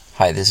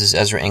Hi, this is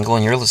Ezra Engel,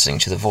 and you're listening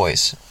to The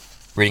Voice,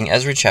 reading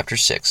Ezra chapter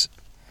 6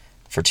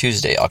 for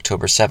Tuesday,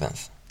 October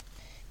 7th.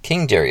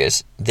 King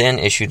Darius then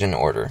issued an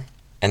order,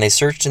 and they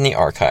searched in the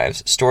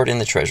archives stored in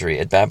the treasury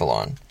at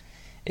Babylon.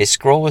 A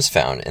scroll was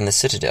found in the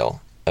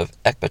citadel of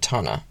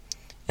Ecbatana,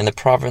 in the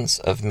province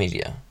of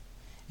Media,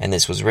 and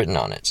this was written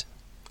on it.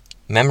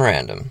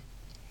 Memorandum: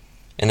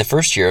 in the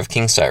first year of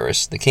King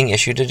Cyrus, the king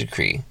issued a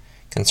decree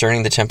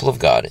concerning the temple of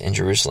God in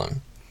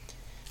Jerusalem.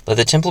 Let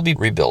the temple be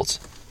rebuilt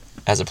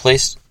as a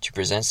place to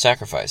present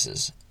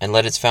sacrifices, and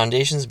let its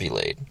foundations be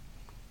laid.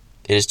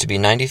 It is to be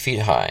 90 feet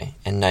high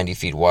and 90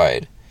 feet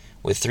wide,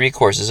 with 3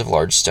 courses of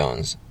large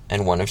stones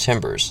and 1 of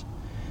timbers.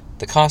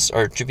 The costs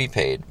are to be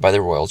paid by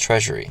the royal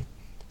treasury.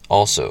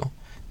 Also,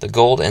 the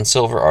gold and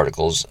silver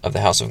articles of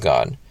the house of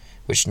God,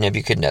 which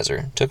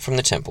Nebuchadnezzar took from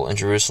the temple in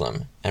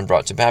Jerusalem and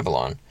brought to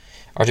Babylon,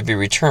 are to be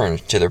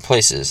returned to their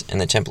places in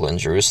the temple in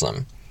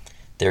Jerusalem.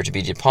 They are to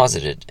be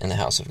deposited in the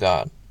house of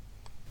God.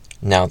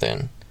 Now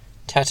then,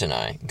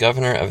 Tattenai,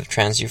 governor of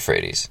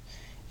Trans-Euphrates,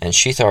 and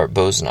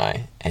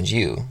Shethar-Boznai, and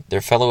you, their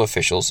fellow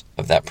officials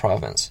of that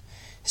province,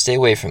 stay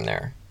away from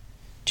there.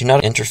 Do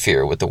not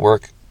interfere with the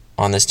work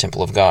on this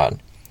temple of God.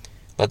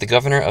 Let the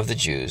governor of the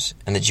Jews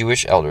and the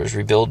Jewish elders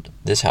rebuild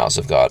this house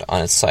of God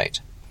on its site.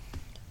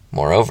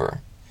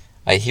 Moreover,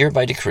 I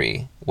hereby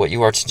decree what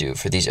you are to do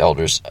for these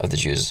elders of the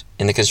Jews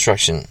in the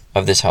construction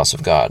of this house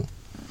of God.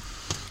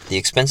 The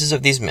expenses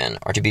of these men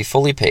are to be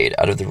fully paid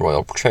out of the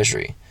royal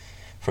treasury,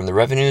 from the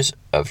revenues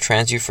of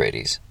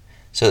Trans-Euphrates,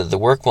 so that the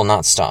work will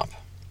not stop.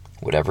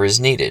 Whatever is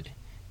needed,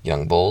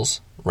 young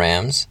bulls,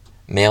 rams,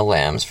 male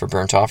lambs for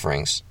burnt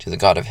offerings to the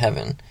God of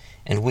heaven,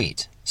 and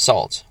wheat,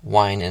 salt,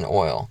 wine, and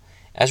oil,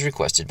 as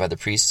requested by the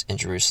priests in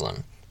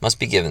Jerusalem, must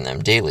be given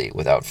them daily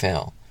without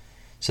fail,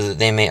 so that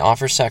they may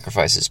offer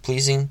sacrifices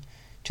pleasing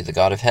to the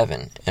God of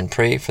heaven, and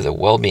pray for the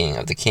well-being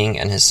of the king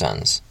and his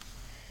sons.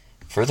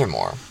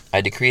 Furthermore, I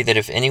decree that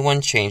if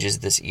anyone changes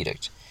this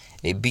edict,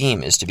 a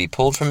beam is to be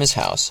pulled from his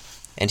house,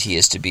 and he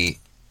is to be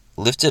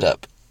lifted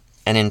up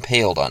and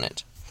impaled on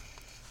it.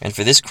 And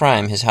for this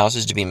crime his house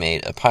is to be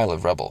made a pile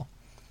of rubble.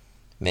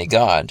 May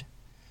God,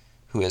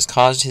 who has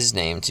caused his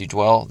name to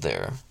dwell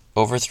there,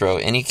 overthrow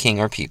any king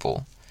or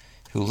people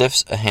who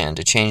lifts a hand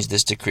to change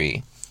this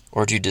decree,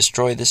 or to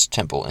destroy this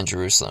temple in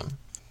Jerusalem.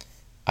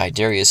 I,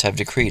 Darius, have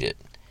decreed it.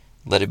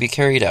 Let it be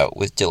carried out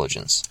with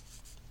diligence.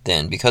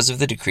 Then, because of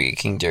the decree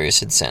King Darius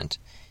had sent,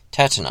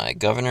 Tattenai,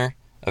 governor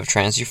of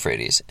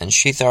Trans-Euphrates, and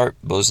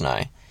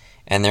Shethar-Boznai,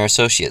 and their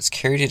associates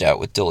carried it out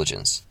with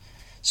diligence.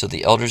 So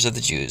the elders of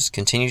the Jews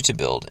continued to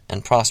build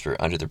and prosper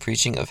under the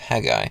preaching of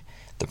Haggai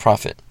the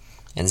prophet,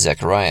 and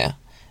Zechariah,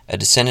 a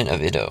descendant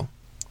of Iddo.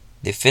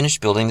 They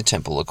finished building the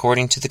temple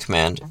according to the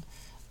command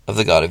of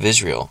the God of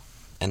Israel,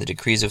 and the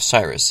decrees of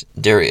Cyrus,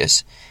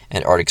 Darius,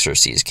 and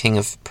Artaxerxes, king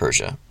of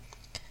Persia.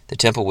 The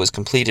temple was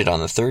completed on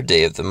the 3rd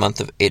day of the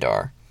month of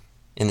Adar,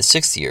 in the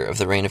 6th year of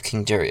the reign of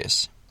King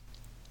Darius.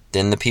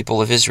 Then the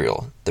people of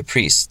Israel, the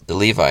priests, the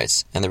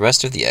Levites, and the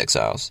rest of the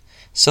exiles,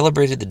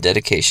 celebrated the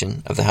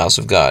dedication of the house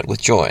of God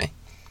with joy.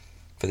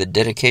 For the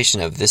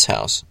dedication of this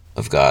house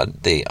of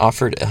God they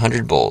offered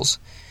 100 bulls,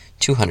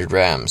 200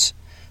 rams,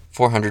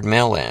 400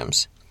 male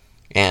lambs,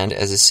 and,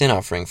 as a sin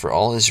offering for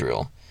all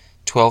Israel,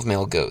 12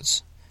 male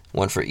goats,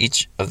 1 for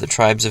each of the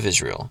tribes of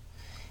Israel.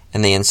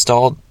 And they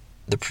installed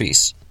the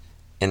priests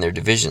in their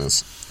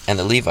divisions, and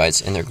the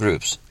Levites in their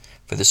groups,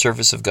 for the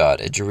service of God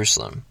at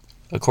Jerusalem,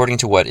 according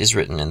to what is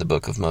written in the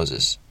book of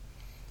Moses.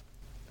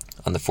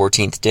 On the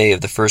 14th day of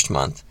the 1st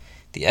month,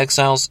 the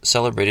exiles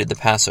celebrated the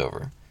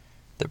Passover.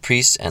 The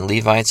priests and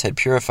Levites had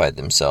purified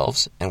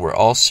themselves, and were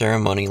all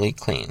ceremonially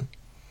clean.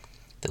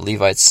 The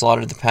Levites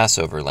slaughtered the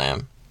Passover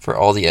lamb for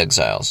all the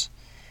exiles,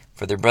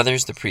 for their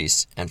brothers the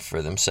priests, and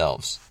for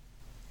themselves.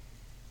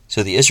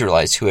 So the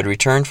Israelites who had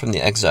returned from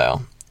the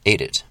exile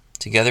ate it,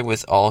 together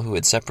with all who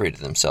had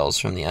separated themselves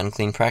from the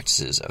unclean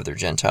practices of their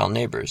Gentile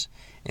neighbors,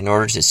 in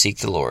order to seek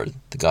the Lord,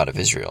 the God of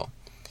Israel.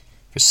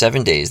 For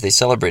 7 days they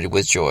celebrated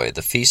with joy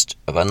the feast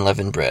of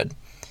unleavened bread,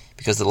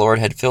 because the Lord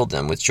had filled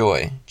them with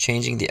joy,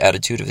 changing the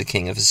attitude of the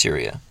king of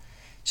Assyria,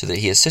 so that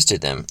he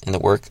assisted them in the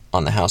work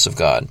on the house of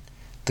God,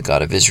 the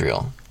God of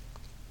Israel.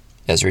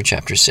 Ezra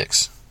chapter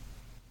 6.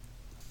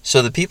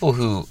 So the people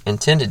who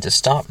intended to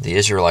stop the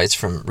Israelites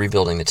from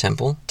rebuilding the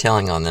temple,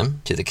 telling on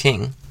them to the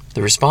king,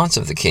 the response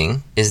of the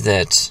king is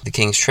that the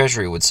king's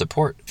treasury would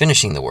support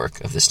finishing the work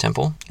of this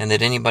temple, and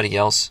that anybody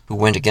else who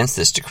went against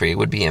this decree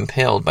would be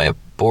impaled by a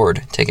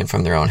board taken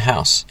from their own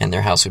house, and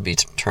their house would be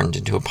turned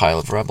into a pile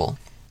of rubble,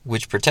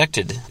 which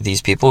protected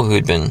these people who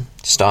had been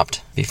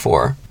stopped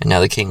before, and now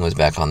the king was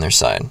back on their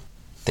side.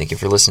 Thank you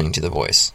for listening to The Voice.